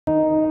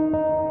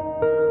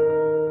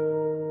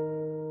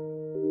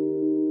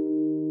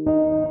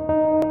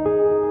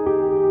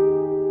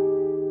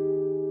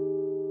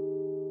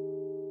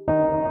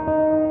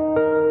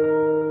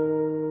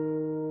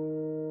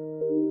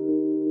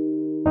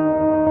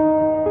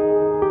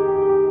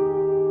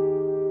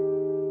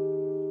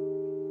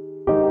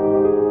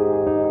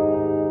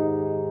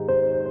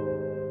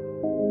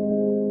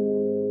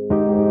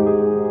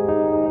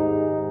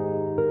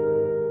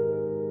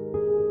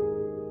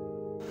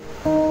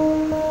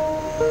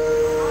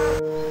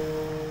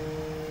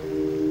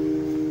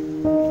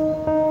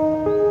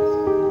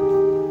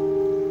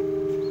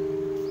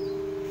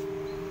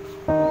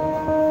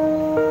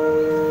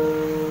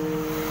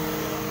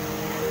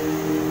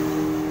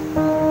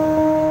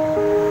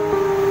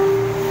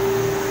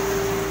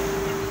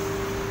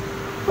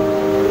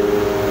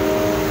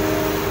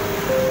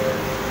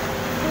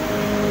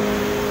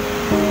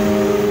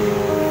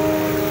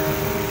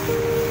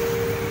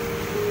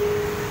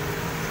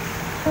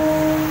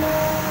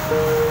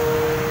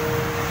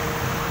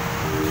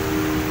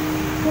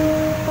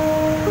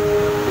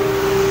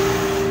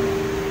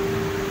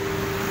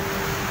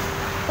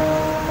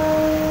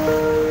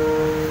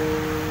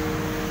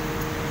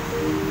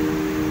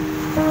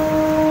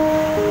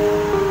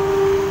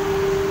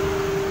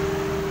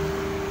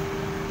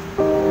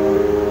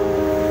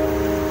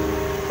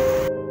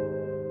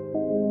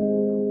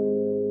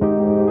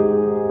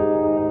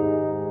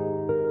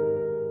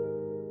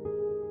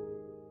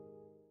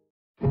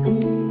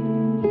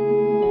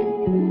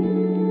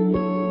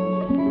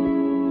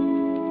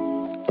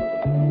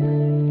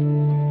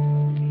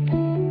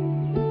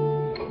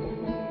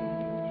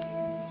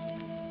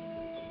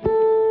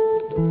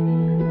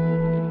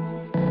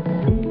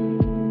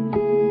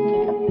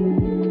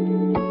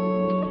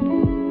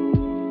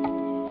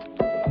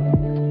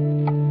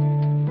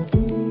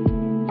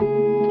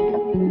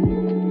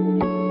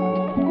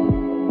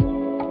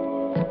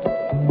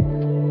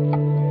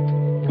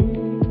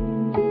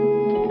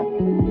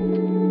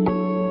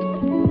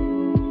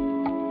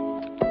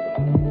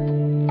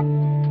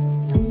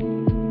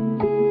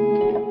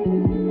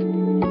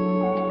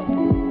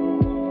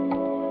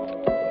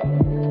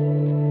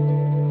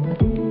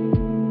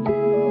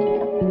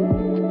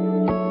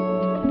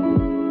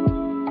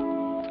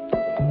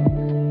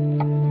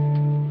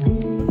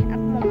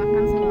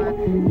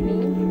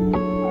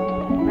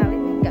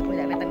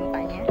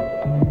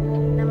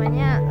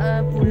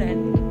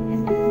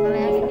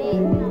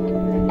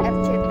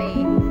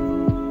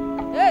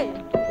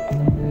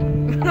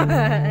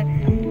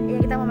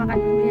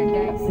dulu ya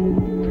guys.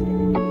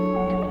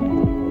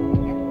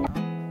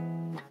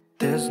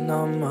 There's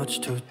not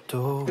much to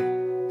do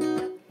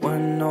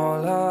when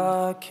all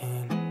I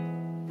can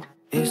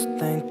is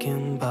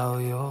thinking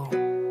about you.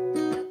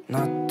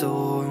 Not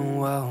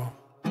doing well,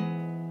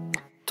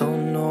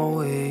 don't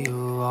know where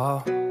you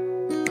are,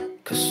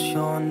 'cause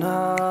you're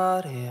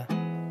not here.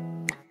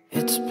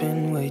 It's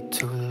been way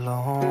too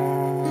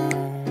long.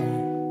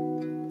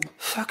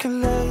 If I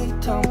could lay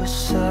down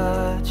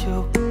beside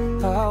you,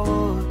 I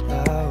would.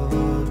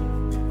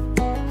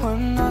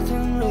 When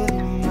nothing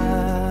really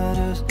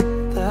matters,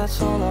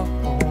 that's all I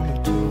wanna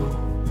do.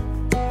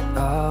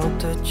 I hope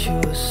that you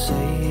are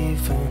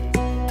safe and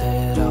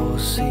that I will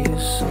see you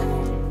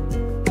soon.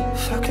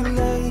 If I could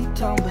lay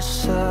down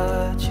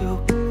beside you,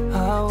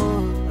 I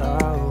would.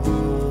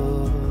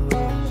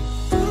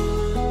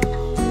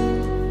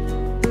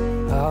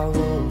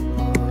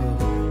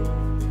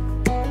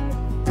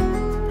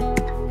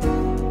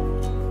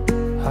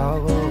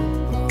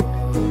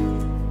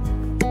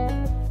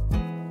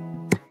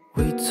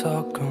 We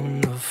talk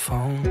on the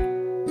phone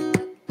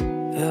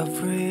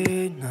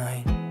every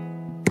night.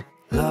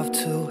 Love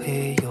to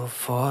hear your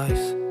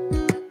voice.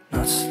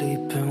 Not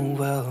sleeping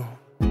well,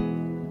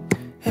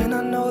 and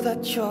I know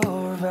that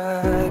you're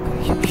right, but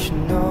you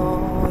should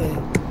know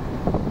it.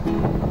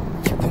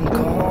 You've been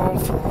gone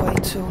for way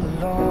too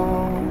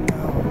long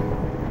now.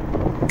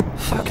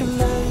 If I could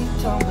lay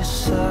down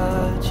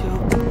beside you,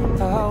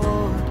 I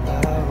would.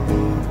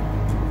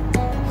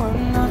 When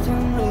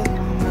nothing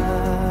really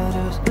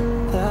matters,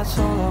 that's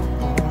all I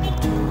wanna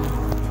do.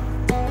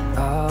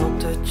 I hope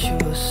that you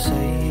are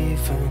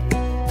safe and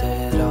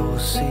that I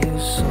will see you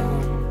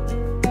soon.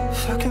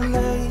 If I can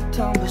lay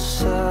down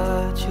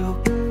beside you,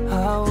 I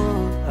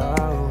would.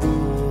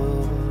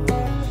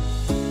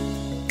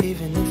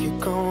 Even if you're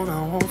gone,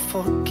 I won't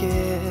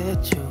forget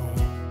you.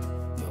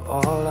 You're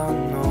all I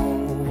know,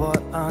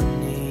 what I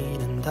need,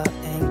 and that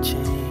ain't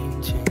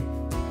changing.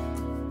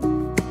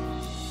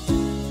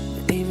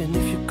 And even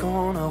if you're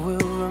gone, I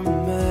will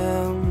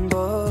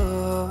remember.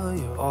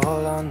 You're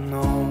all I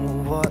know,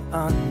 what I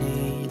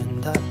need, and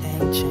that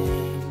ain't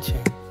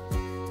changing.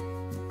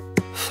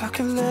 If I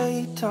could lay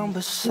down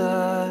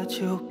beside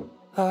you,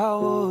 I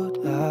would.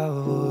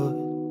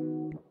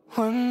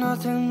 When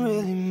nothing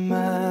really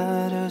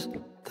matters,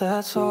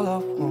 that's all I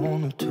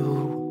wanna do.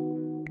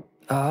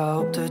 I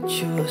hope that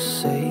you are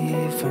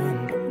safe and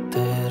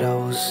that I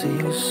will see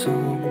you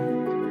soon.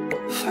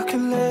 If I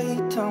could lay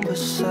down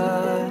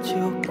beside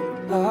you,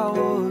 I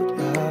would.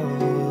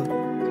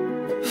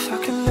 If I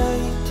could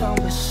lay down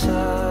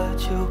beside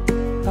you,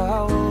 I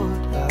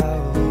would.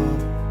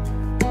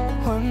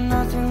 When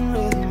nothing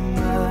really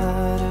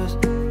matters,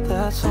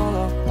 that's all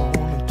I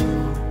wanna do.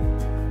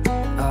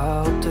 I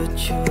hope that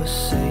you are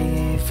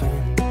safe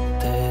and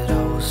that I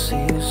will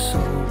see you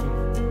soon.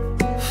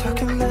 If I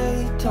could lay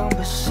down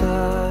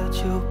beside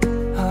you,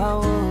 I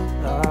would.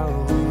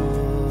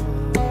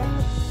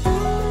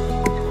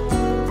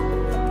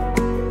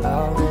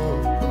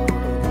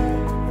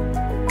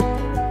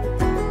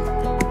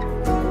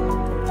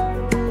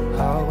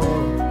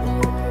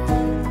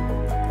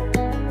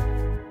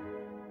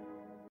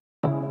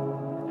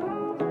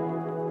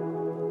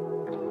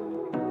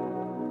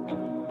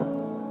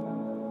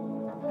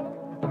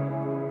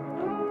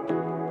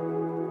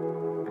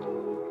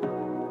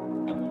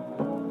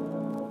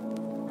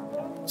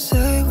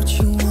 Say what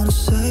you